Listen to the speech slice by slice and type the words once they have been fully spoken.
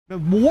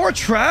More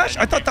trash?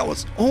 I thought that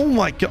was... Oh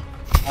my god.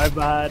 My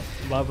bad.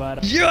 My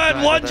bad. You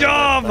had one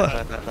job!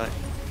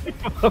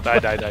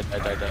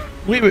 Die.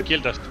 Wait.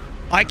 Killed us.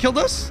 I killed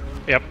us?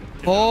 Yep.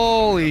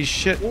 Holy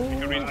shit.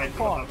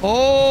 Oh,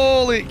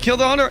 Holy... Kill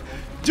the hunter.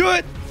 Do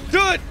it.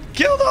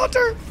 Kill the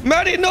hunter.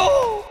 Maddie,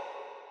 no!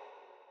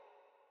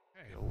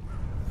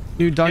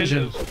 New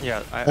dungeon.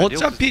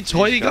 어차피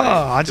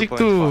저희가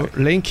아직도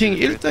랭킹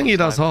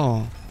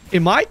 1등이라서.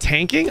 Am I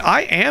tanking?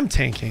 I am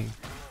tanking.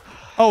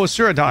 Oh,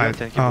 Asura died.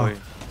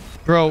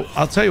 Bro,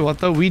 I'll tell you what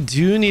though, we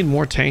do need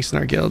more tanks in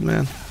our guild,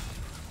 man.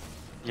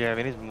 Yeah,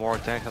 we need more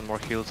tanks and more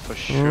heals for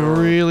sure.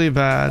 Really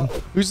bad.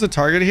 Who's the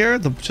target here?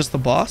 Just the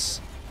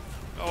boss?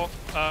 Oh,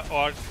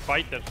 or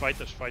fighters.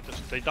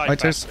 They die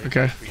Fighters? fast.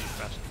 Okay. Really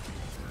fast.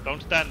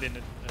 Don't stand in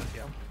it.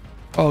 Yeah.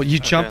 Oh, you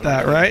jumped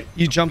that, right?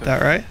 You jumped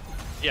that, right?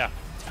 Yeah.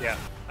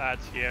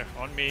 That's here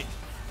on me.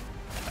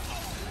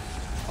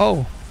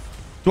 Oh.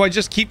 Do I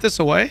just keep this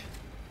away?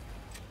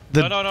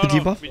 No. The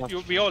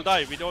debuff? We all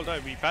die.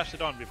 We pass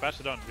it on.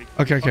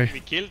 Okay.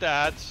 We kill the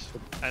ads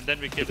and then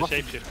we kill the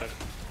shapeshifter.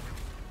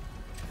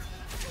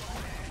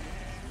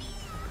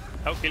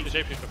 How kill the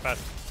shapeshifter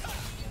fast?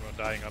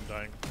 I'm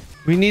dying.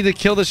 We need to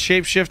kill the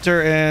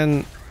shapeshifter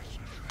and...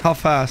 How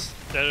fast?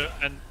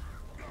 And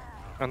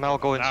now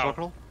go in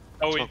circle.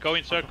 Oh, go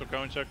in circle.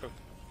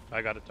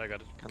 I got it.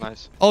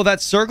 Nice. Oh,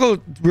 that circle...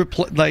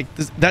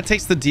 that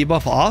takes the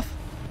debuff off?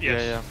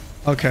 Yes.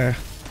 Yeah. Okay.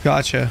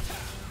 Gotcha.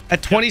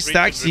 At 20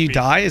 stacks, you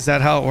die? Is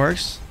that how it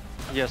works?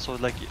 Yeah, so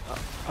like, you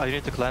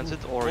need to cleanse it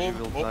or you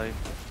will die.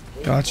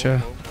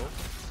 Gotcha.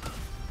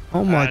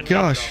 Oh my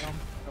gosh.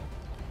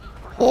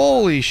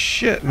 Holy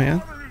shit,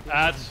 man.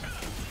 Ads.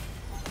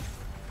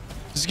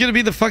 This is gonna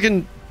be the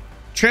fucking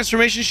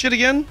transformation shit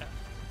again?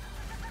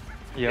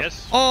 Yep.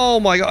 Yes. Oh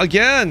my god,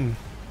 again.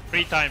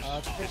 3 times.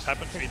 This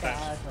happened 3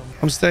 times.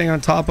 I'm staying on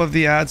top of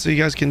the ad so you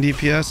guys can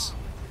DPS.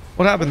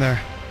 What happened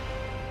there?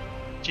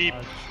 Cheap.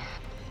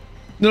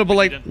 No, but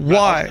like,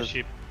 why?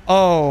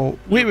 Oh,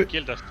 wait.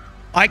 Killed us.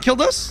 I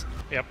killed us?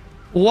 Yep.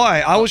 Why?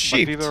 I was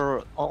sheep. We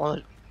were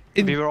on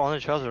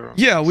each other.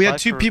 Yeah, we had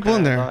 2 people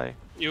in there.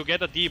 You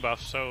get a debuff,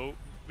 so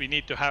we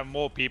need to have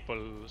more people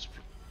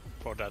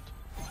for that.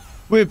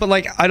 Wait, but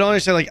like, I don't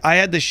understand. Like, I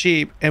had the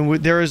sheep, and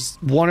there was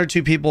 1 or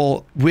 2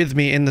 people with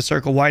me in the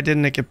circle. Why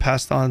didn't it get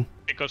passed on?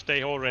 Because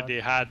they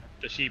already had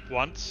the sheep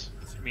once.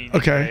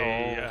 Okay.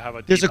 They have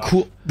a There's a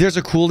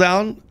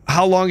cooldown.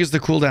 How long is the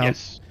cooldown?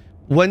 Yes.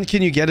 When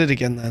can you get it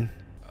again then?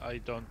 I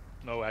don't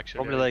know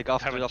actually. Probably like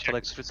after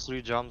like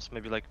 3 jumps,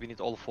 maybe like we need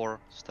all 4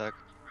 stack.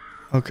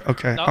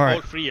 Okay. Not all right.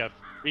 all 3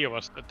 of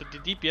us. The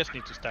DPS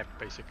need to stack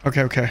basically.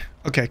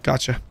 Okay.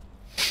 Gotcha.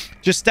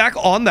 Just stack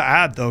on the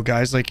ad though,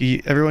 guys. Like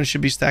everyone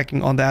should be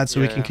stacking on the ad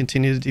so we can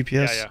continue the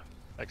DPS. Yeah,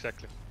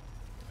 exactly.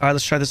 All right,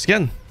 let's try this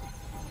again.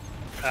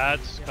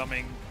 Ads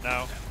coming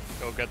now.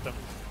 Go get them.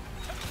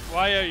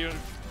 Why are you?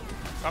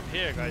 Come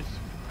here, guys.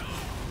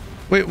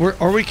 Wait,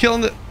 are we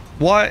killing the?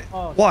 Why?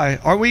 Oh. Why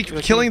are we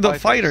You're killing the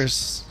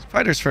fighters.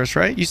 fighters first,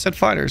 right? You said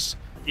fighters.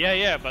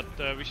 Yeah, but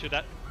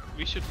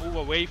we should move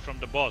away from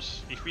the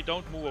boss. If we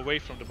don't move away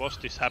from the boss,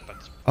 this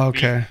happens.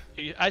 Okay.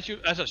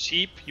 As a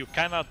sheep, you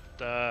cannot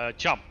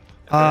jump.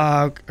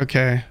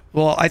 Okay.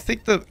 Well, I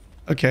think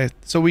okay.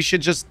 So we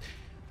should just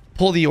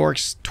pull the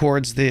orcs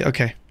towards the.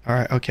 Okay. All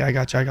right. Okay. I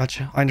got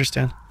you. I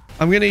understand.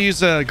 I'm gonna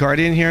use a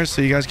guardian here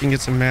so you guys can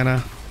get some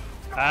mana.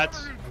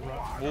 Ads,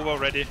 move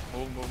already.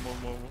 Move.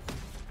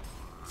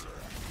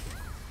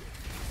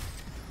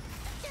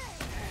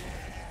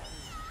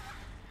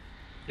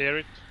 Clear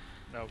it.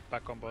 No,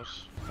 back on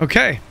boss.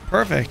 Okay.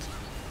 Perfect.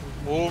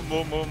 Move.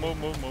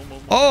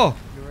 Oh.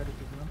 You ready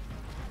to jump?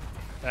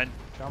 And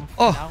Jump.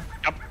 Oh. Now.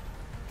 jump.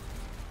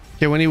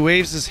 Okay. When he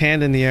waves his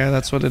hand in the air,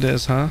 that's what it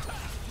is, huh?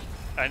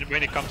 And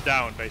when it comes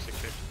down,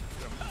 basically,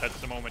 that's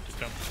the moment to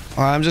jump.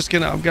 All right.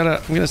 I'm gonna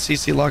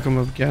CC lock him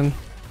again.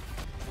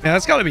 Yeah,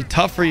 that's gotta be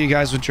tough for you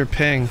guys with your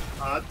ping.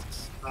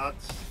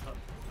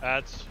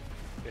 Ads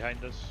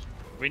behind us.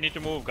 We need to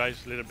move,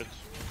 guys, a little bit.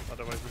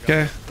 Otherwise, we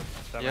Okay.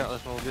 Yeah,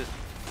 let's move a bit.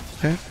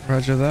 Okay,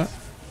 roger that.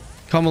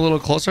 Come a little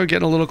closer,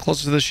 getting a little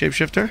closer to the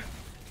shapeshifter.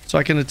 So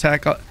I can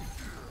attack.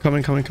 Come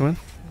in. Clear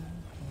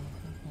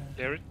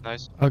it.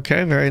 Nice.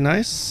 Okay, very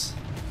nice.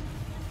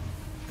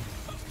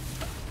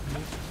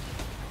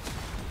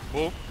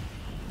 Move.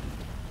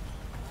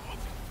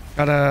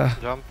 Gotta...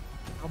 Jump.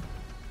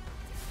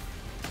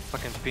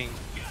 Fucking ping.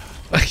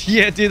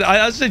 Yeah, dude,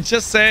 I was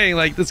just saying,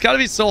 like, it's gotta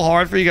be so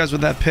hard for you guys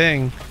with that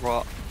ping.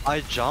 Bro,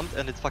 I jumped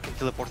and it fucking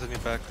teleported me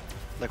back.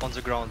 Like on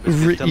the ground.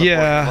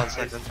 Yeah. In 1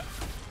 second.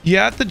 You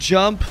have to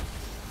jump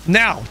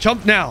now.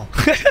 Jump now.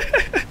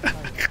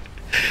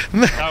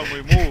 Now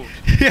we move.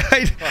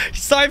 Yeah,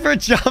 Cypher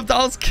jumped.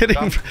 I was kidding.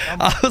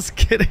 I was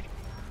kidding.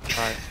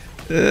 Alright.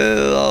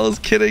 I was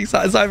kidding.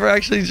 Cypher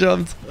actually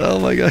jumped.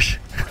 Oh my gosh.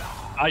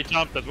 I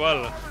jumped as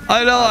well.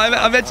 I know.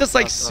 I meant just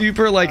like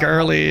super like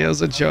early. It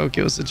was a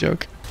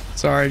joke.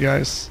 Sorry,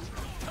 guys.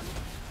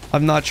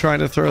 I'm not trying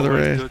to throw the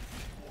raid.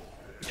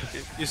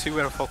 You see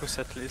where I'm focused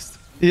at least.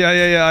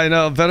 Yeah, I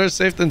know. Better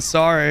safe than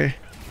sorry.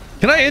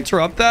 Can I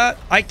interrupt that?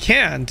 I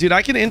can, dude.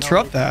 I can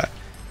interrupt that.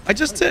 I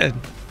just did.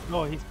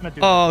 No, he's gonna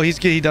do Oh,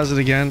 he does it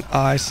again. Oh,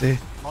 I see.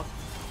 I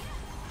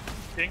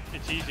think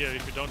it's easier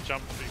if you don't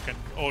jump, you can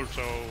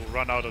also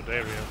run out of the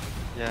area.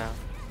 Yeah.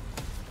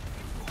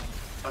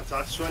 That's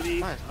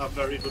actually a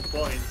very good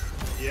point.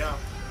 Yeah.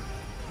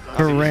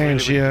 For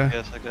range, really yeah.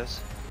 Yes, I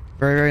guess.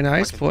 Very, very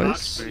nice, Fucking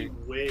boys. Actually,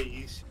 way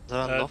easy.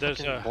 There's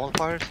there's a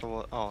bonfires or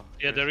what? Oh.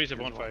 Yeah, there is a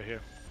bonfire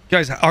here.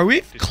 Guys, are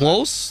we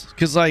close?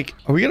 Because, like,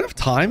 are we gonna have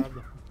time?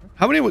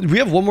 How many? We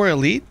have one more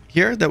elite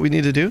here that we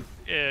need to do.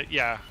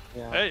 Yeah.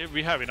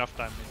 We have enough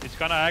time. It's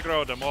gonna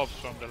aggro the mobs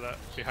from the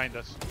behind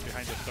us,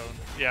 behind the stone.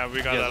 Yeah,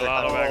 we got a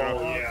lot of aggro.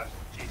 Oh, yeah.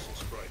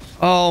 Jesus Christ.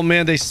 Oh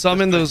man, they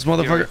summoned those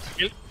motherfuckers.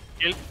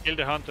 Kill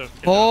the hunter.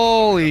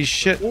 Holy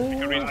shit!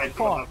 Yeah.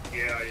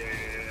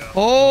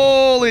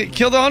 Holy,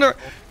 kill the hunter!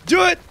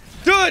 Do it!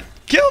 Do it!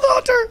 Kill the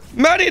hunter!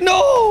 Maddie,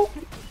 no!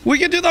 We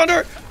can do the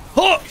hunter!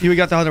 Oh, we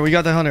got the hunter. We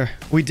got the hunter.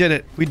 We did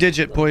it. We did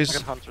it, boys.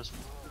 It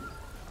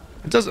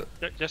doesn't.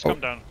 Just come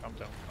down. Come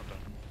down.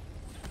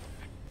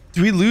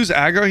 Do we lose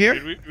aggro here?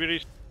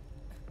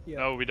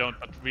 No, we don't.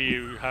 But we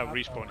have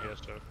respawn here,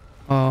 so.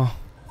 Oh,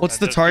 what's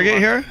the target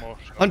here?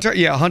 Hunter.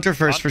 Yeah, hunter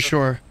first for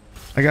sure.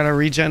 I got a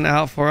regen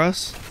out for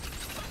us.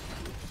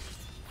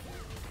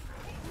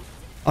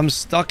 I'm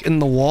stuck in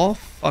the wall.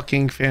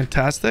 Fucking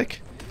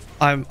fantastic.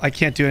 I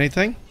can't do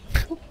anything.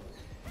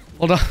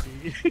 Hold on.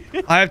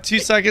 I have 2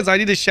 seconds. I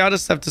need to shout a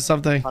step to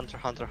something. Hunter.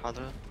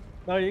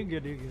 No, you're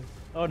good.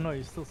 Oh no,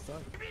 you're still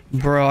stuck.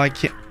 Bro, I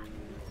can't.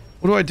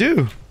 What do I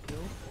do?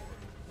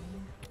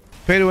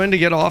 Pay to win to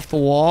get off the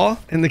wall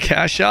in the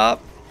cash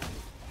shop?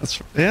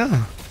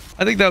 Yeah.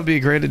 I think that would be a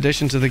great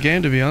addition to the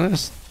game, to be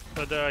honest.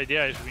 But the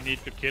idea is we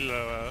need to kill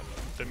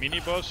the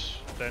mini-boss,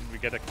 then we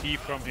get a key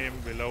from him,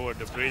 we lower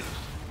the bridge,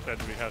 then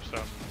we have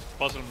some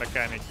puzzle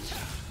mechanics,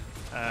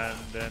 and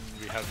then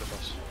we have the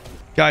boss.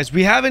 Guys,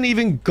 we haven't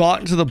even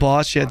gotten to the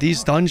boss yet.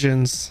 These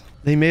dungeons,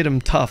 they made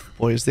him tough,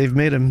 boys. They've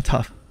made him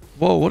tough.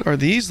 Whoa, what are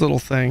these little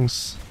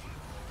things?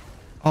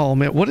 Oh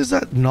man, what is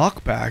that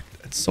knockback?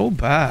 It's so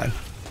bad.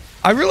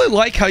 I really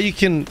like how you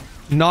can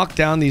knock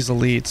down these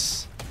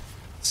elites.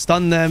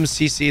 Stun them,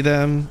 CC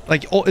them.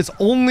 Like, oh, it's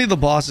only the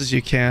bosses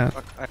you can.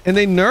 And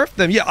they nerfed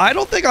them. Yeah, I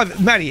don't think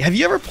Maddie, have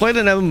you ever played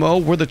an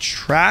MMO where the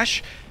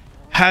trash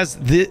has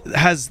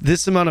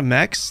this amount of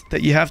mechs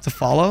that you have to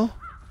follow?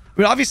 I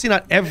mean, obviously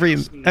not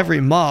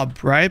every mob,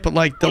 right? But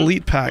like the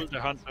elite pack.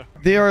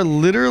 They are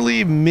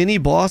literally mini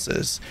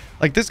bosses.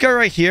 Like this guy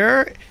right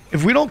here,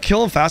 if we don't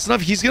kill him fast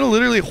enough, he's going to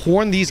literally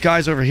horn these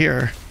guys over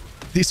here.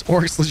 These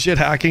orcs legit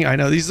hacking. I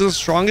know. These are the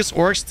strongest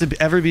orcs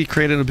to ever be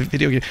created in a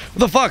video game. What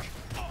the fuck?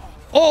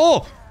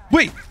 Oh,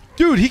 wait.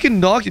 Dude, he can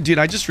knock it. Dude,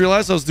 I just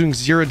realized I was doing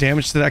 0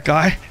 damage to that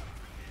guy.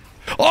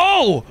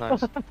 Oh!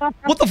 Nice.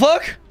 What the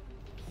fuck?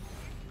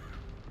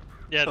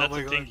 Yeah, that's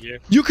the thing here.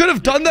 You could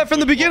have done that from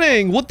the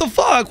beginning. What the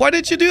fuck? Why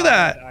didn't you do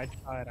that?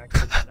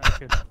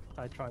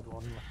 I tried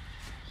one.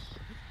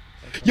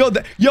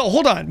 Yo,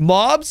 hold on.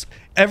 Mobs,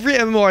 every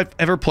MMO I've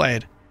ever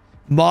played,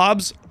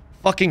 mobs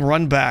fucking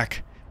run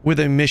back with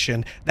a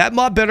mission. That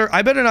mob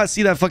I better not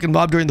see that fucking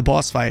mob during the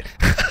boss fight.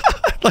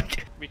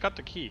 Like, we got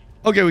the key.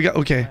 Okay,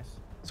 okay. Nice.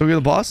 So we got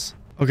the boss?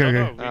 Okay,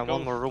 okay.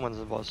 One more room in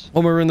the boss.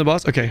 One more room in the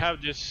boss? Okay.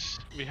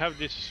 We have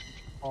this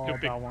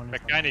stupid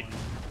mechanic.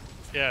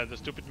 Yeah, the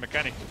stupid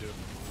mechanic to do.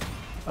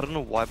 I don't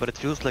know why, but it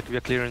feels like we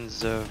are clearing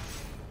the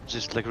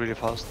just like really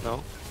fast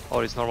now.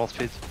 Or it's normal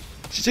speed.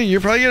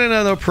 You're probably getting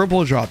another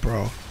purple drop,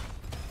 bro.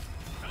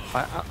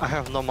 I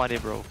have no money,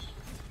 bro.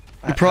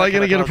 You're probably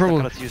gonna get a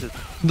purple. Use it.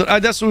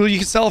 That's what you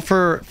can sell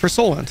for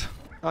Solent.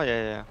 Oh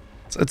yeah.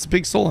 It's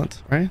big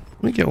Solent, right?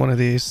 Let me get one of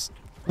these.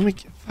 Let me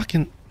get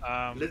fucking.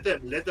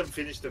 Let them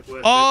finish the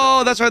quest.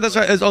 Oh, that's right.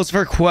 Oh, it's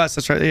for a quest.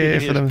 That's right. Yeah,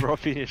 for them. Bro,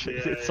 finish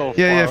it. It's so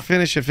far. Yeah,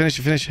 finish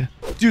it.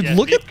 Dude,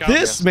 look at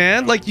this,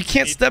 man. Like, you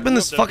can't step in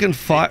this fucking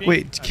fight.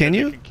 Wait, can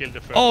you?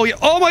 Oh, yeah.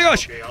 Oh my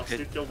gosh. Okay, I'll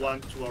slip the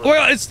one to our oh my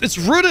god, it's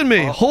rooted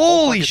me.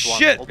 Holy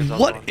shit.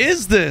 What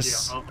is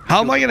this? How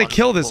am I gonna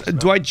kill this?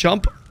 Do I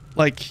jump,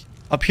 like,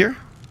 up here?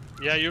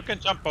 Yeah, you can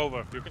jump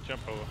over.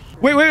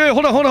 Wait.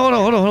 Hold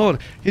on. Can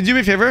you do me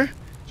a favor?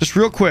 Just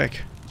real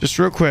quick.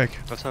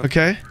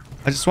 Okay?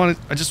 I just want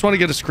to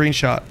get a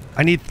screenshot.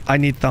 I need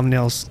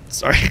thumbnails.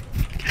 Sorry.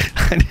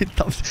 I need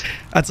thumbs.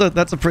 That's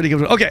a pretty good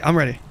one. Okay, I'm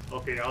ready.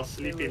 Okay, I'll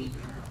sleep in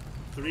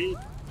 3,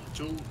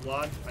 2,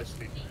 1. I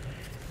sleep.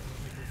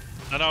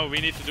 No, we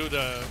need to do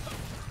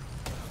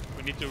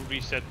we need to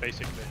reset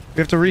basically. We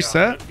have to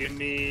reset? Yeah, give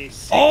me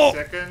 6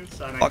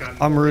 seconds and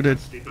I'm rooted.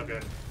 Sleep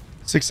again.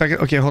 6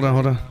 seconds? Okay, hold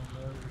on.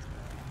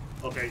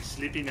 Okay,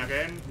 sleeping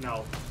again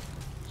now.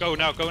 Go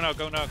now.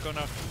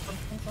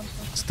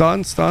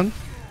 Stun.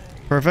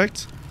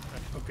 Perfect.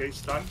 Okay,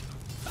 stun.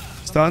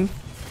 Stun.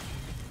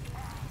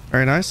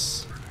 Very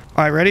nice.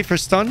 All right, ready for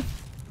stun?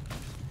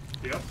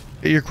 Yep.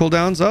 Get your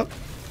cooldowns up.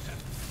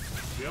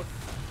 Yep.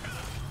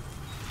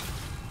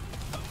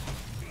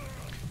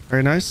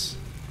 Very nice.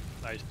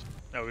 Nice.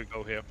 Now we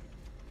go here.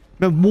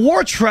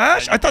 More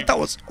trash? I thought that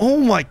was... Oh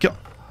my god.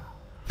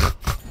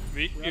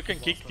 You can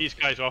kick these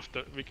guys off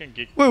the... We can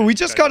kick... Wait, we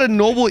just got a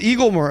noble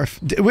eagle morph.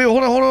 Wait,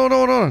 hold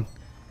on.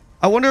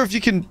 I wonder if you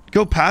can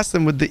go past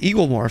them with the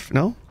eagle morph.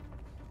 No,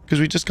 because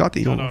we just got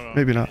the eagle morph.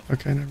 Maybe not.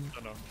 Okay. Never mind.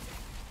 No.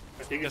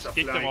 I think it's Just a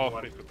kick them flying off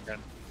one. if you can.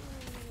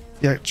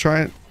 Yeah,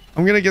 try it.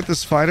 I'm gonna get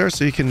this fighter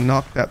so you can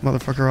knock that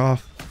motherfucker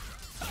off.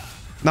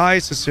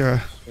 Nice,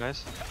 Asura.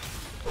 Nice.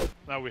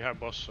 Now we have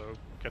boss, so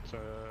get the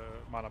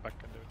mana back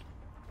and do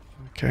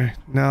it. Okay,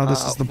 now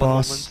this is the One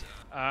boss.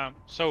 moment.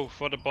 So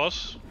for the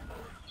boss,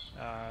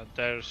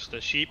 there's the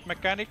sheep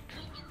mechanic,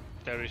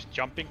 there is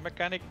jumping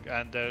mechanic,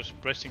 and there's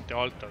pressing the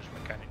altars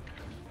mechanic.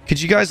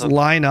 Could you guys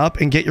line up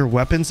and get your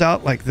weapons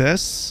out like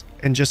this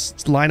and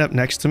just line up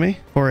next to me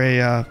for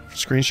a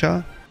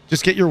screenshot?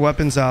 Just get your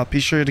weapons out.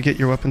 Be sure to get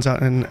your weapons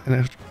out in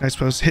a nice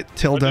pose. Hit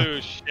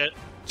tilde.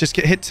 Just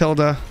hit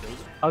tilde.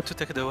 How to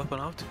take the weapon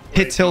out?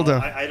 Hit Wait, tilde. no,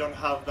 I don't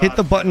have that. Hit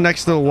the button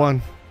next to the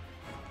one.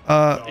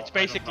 No, It's I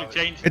basically don't have it.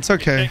 changed. It's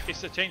okay.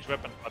 It's a change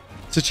weapon button.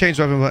 It's a change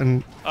weapon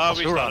button.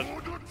 We started.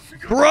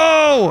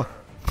 Bro!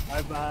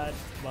 My bad.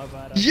 My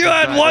bad. You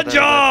had one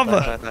job!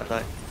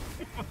 Die.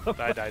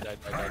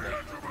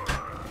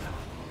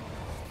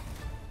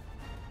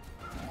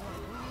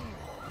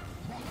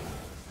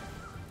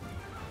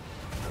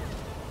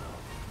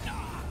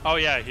 Oh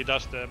yeah, he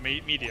does the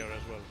meteor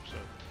as well. So.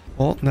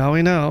 Well, now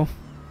we know.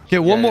 Okay,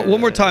 one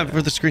more time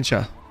for the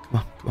screenshot.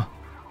 Come on.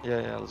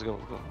 Yeah, let's go.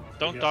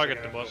 Don't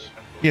target the boss.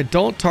 Yeah,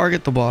 don't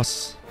target the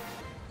boss.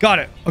 Got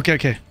it.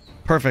 Okay.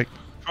 Perfect.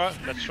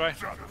 Let's try.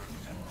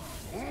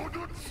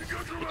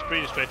 It's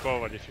pretty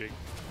straightforward if you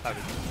have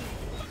it.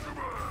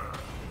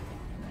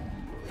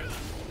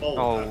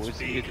 Oh, it's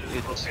speed.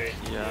 Okay.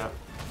 yeah.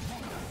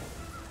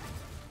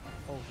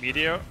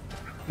 Meteor.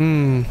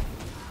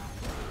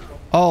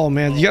 Oh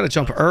man, you gotta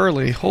jump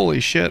early. Holy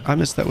shit, I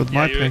missed that with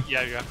my ping.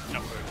 Yeah, you have to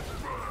jump early.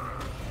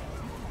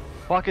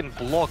 Fucking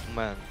block,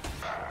 man.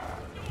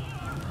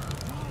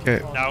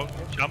 Okay. Now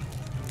jump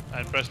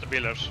and press the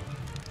pillars.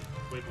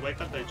 Wait, why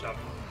can't I jump?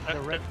 The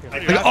red You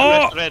pillar. have to Oh!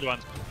 press the red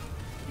ones.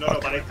 No,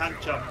 but I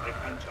can't jump.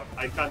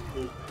 I can't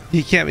move.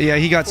 He can't. Yeah,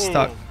 he got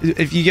stuck.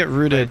 If you get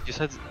rooted.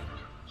 Wait,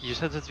 you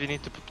said that we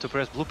need to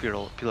press blue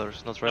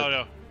pillars, not red.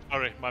 No.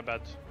 Sorry, my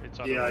bad. It's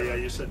Yeah,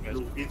 you said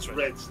blue. It's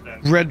red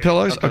then. Red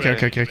pillars? Okay.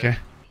 Okay.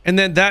 And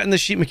then that and the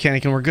sheep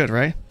mechanic and we're good,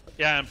 right?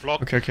 Yeah, and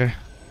block. Okay.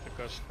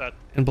 Because that.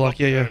 And block,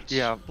 yeah. hurts.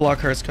 Yeah, Block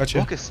hurts, gotcha.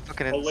 block is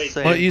fucking Oh, wait.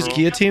 insane. Well, use bro.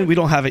 guillotine? We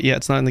don't have it yet.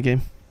 It's not in the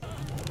game.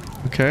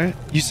 Okay.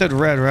 You said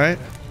red, right?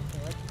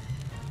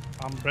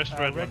 Press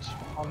red ones.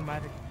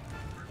 Automatic.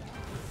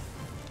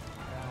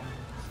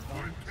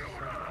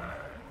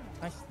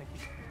 Nice, thank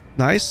you.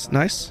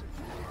 Nice.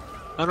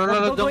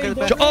 No, don't get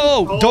back.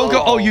 Oh, don't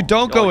go. Oh, you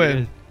don't go Oh,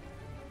 in.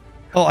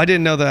 Oh, I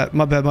didn't know that.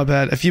 My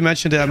bad. If you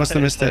mentioned it, I must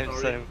have missed it.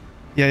 Same.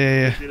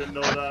 Yeah. Didn't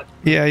know that.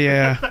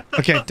 Yeah.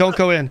 Okay, don't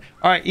go in.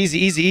 All right,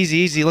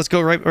 easy. Let's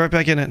go right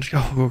back in it. Go.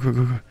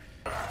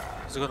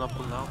 He's gonna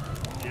pull now.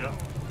 Yeah.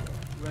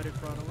 Right in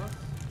front of us.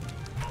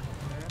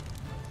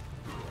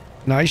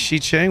 Nice, Shi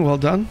Chang. Well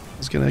done. I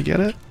was gonna get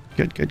it.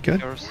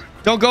 Good. Yours.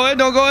 Don't go in.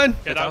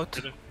 Get out.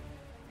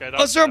 Get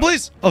out. Oh, sir,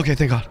 please. Okay,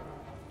 thank God.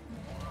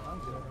 I'm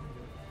good.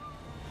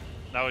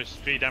 Now it's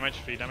 3 damage.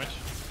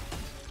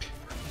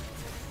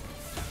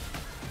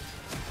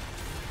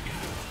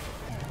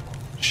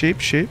 Sheep.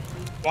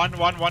 One. Go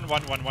to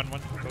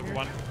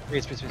one.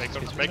 Please.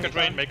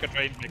 Make a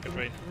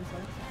train.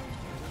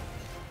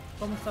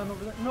 Someone stand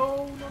over there. No.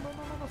 Someone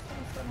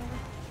stand over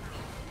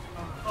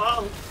there.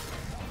 Oh,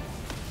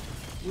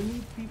 We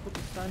need people to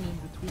stand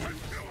in between.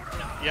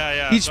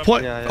 Yeah. Each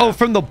point. Yeah. Oh,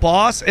 from the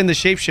boss and the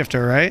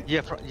shapeshifter, right?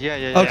 Yeah,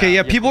 Okay,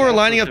 yeah. People were yeah,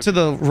 lining up so to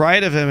the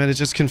right of him, and it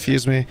just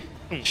confused me.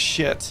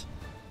 Shit.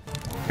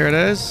 Here it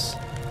is.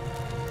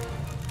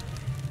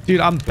 Dude,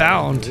 I'm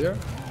bound. Here?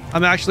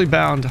 I'm actually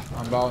bound.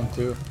 I'm bound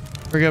too.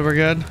 We're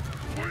good.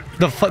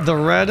 The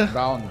red.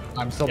 Bound.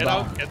 I'm still Get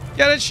bound. out.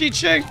 Get it, Shi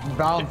Chang. I'm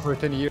bound for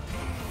 10 years.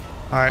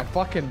 All right. I'm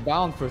fucking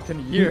bound for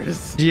 10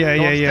 years. Yeah.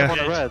 Step on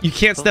the red. You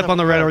can't step on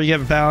the red or you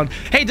get bound.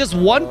 Hey, does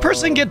one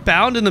person get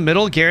bound in the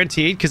middle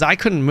guaranteed? Because I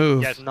couldn't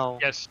move. Yes. No.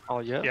 Yes. Oh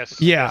yeah. Yes.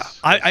 Yeah, yes.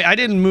 I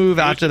didn't move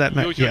after that.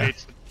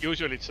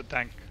 Usually it's a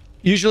tank.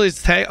 Usually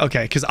it's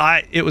okay, because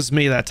it was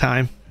me that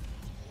time.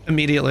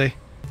 Immediately.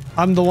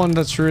 I'm the one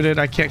that's rooted.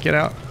 I can't get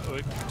out. Go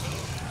to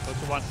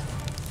one.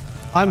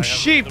 I'm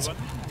sheep.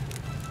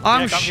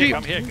 I'm sheep.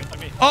 Come here.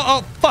 Come here.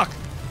 Oh, fuck.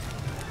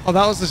 Oh,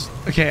 that was this.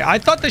 Okay, I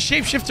thought the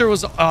shapeshifter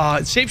was.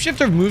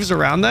 Shapeshifter moves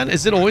around then?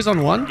 Is it always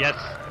on one?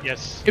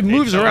 Yes. It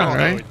moves It's around,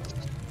 around, right?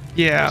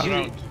 Yeah.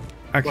 around.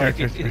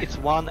 Okay. It's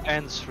 1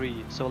 and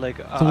 3, so like.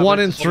 So 1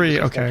 and 3.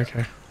 Okay.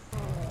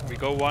 We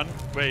go one.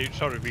 Wait,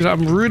 sorry. Because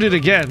I'm rooted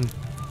again.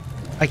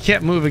 I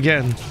can't move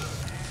again.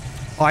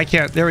 Oh, I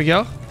can't. There we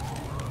go.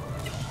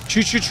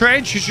 Choo-choo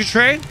train.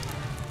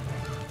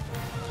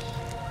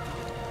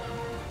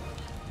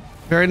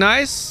 Very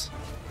nice.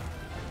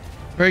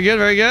 Very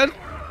good.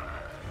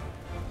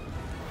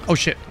 Oh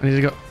shit, I need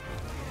to go.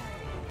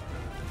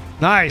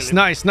 Nice.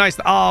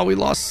 Oh, we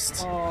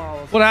lost.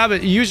 Oh, What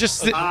happened? You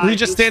just we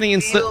just standing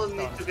in. still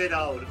need to get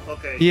out.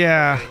 Okay.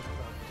 Yeah.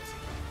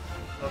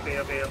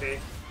 Okay.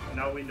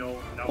 Now we know.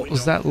 What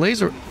was that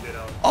laser?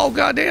 Oh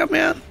goddamn,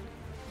 man.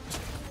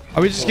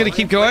 Are we just gonna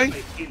keep going?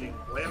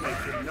 Why am I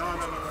killing?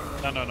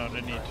 No, No, no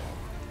need.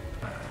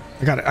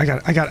 I got it.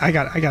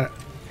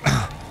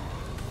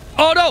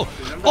 Oh no!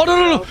 Oh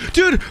no!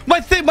 Dude, my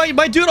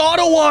dude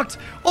auto walked.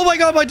 Oh my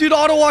god, my dude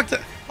auto walked.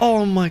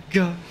 Oh my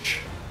gosh.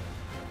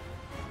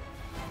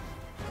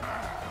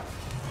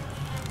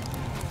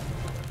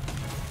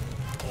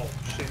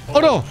 Oh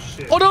no!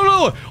 Oh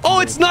no! Oh,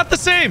 it's not the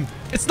same.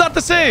 It's not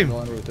the same.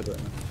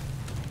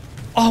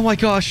 Oh my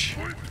gosh.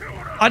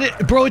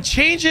 Bro, it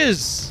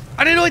changes.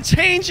 I didn't know it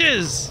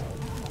changes.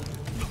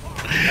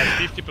 At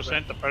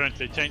 50%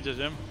 apparently changes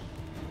him.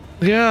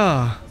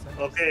 Yeah.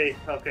 Okay.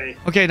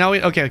 Okay, now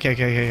we. Okay.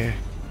 Here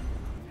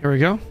we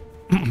go.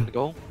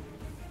 Go.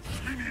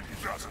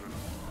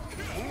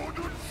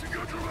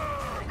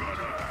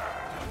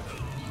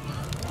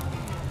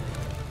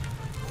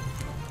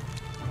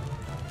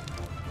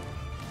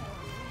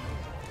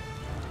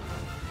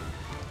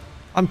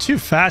 I'm too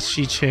fast,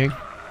 Shi-Ching.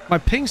 My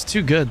ping's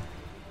too good.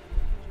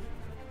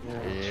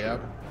 Yep.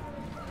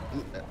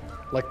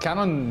 Like,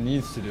 Kanon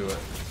needs to do it.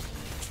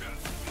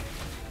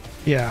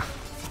 Yeah.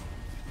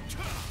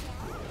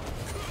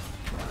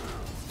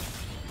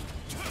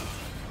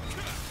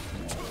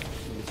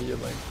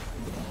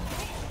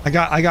 I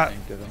got.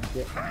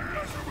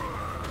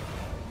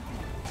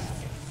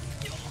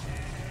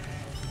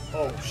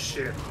 Oh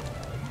shit.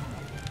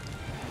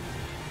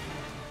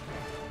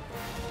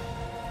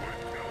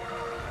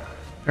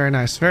 Very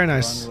nice, very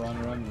nice.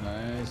 Run,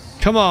 nice.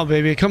 Come on,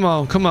 baby. Come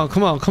on.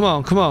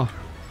 Oh,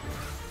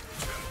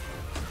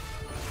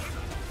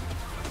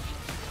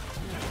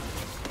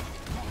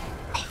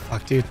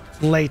 fuck, dude.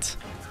 Late.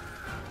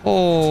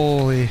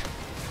 Holy.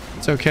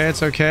 It's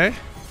okay.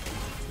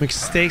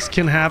 Mistakes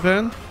can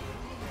happen.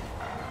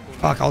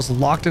 Fuck, I was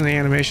locked in the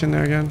animation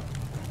there again.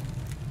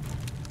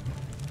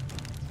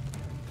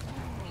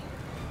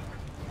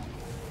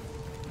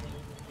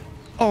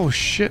 Oh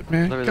shit,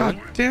 man. God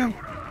damn.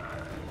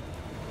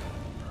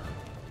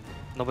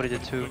 Nobody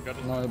did two.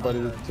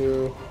 Nobody did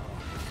two.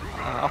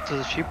 After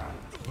the sheep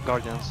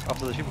guardians.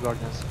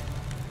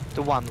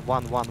 To one.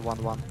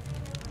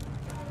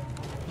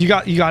 You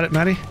got it,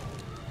 Maddie.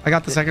 I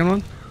got the second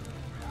one.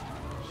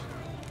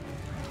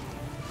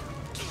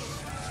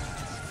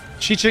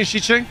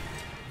 Shi-Ching.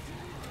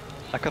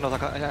 I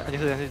cannot. I need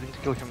to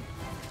kill him.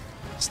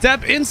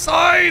 Step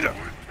inside.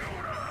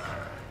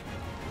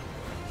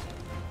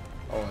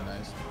 Oh,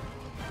 nice.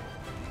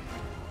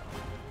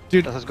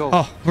 Dude. Let's go.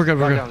 Oh, we're good.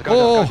 Guardians.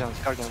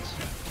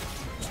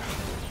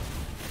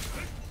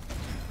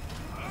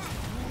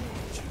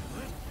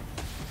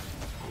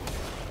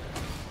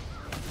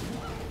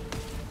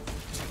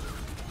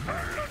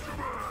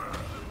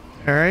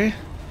 Harry.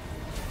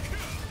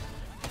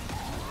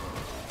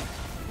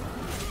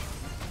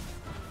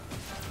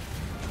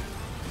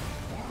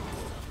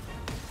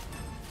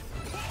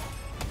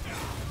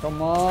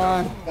 Come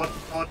on. Pot.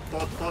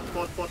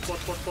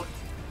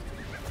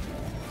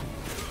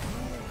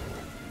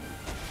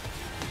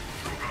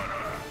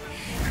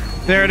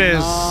 There it is.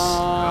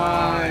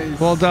 Nice.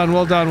 Well done,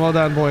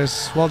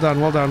 boys. Well done.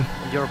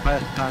 You're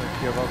bad tank.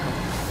 You're welcome.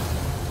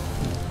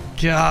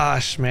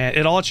 Gosh, man.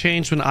 It all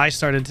changed when I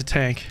started to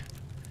tank.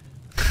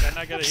 Can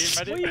I get a heal,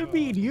 Maddie? What do you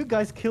mean? You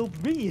guys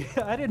killed me.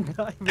 I didn't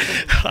die.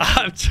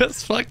 I'm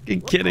just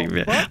fucking kidding,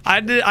 man.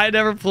 I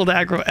never pulled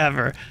aggro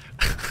ever.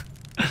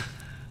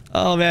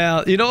 Oh,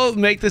 man. You know what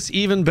would make this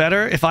even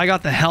better? If I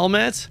got the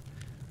helmet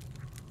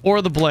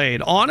or the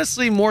blade.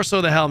 Honestly, more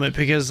so the helmet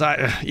because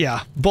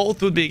yeah,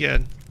 both would be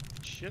good.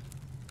 Shit.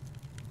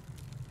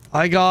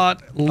 I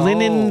got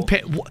linen.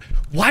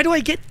 Why do I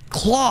get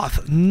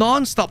cloth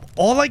non-stop?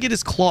 All I get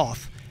is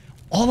cloth.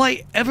 All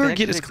I ever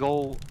get is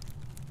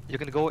you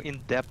can go in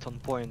depth on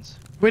points.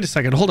 Wait a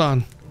second. Hold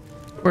on.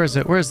 Where is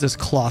it? Where is this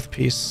cloth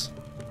piece?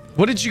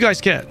 What did you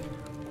guys get?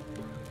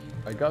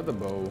 I got the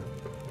bow.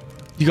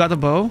 You got the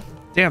bow?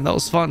 Damn, that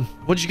was fun.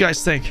 What did you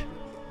guys think?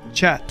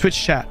 Chat,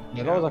 Twitch chat.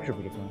 Yeah, that was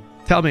actually pretty fun.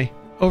 Tell me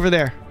over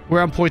there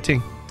where I'm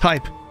pointing.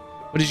 Type.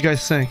 What did you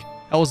guys think?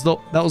 That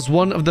was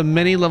one of the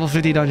many level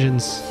 50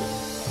 dungeons.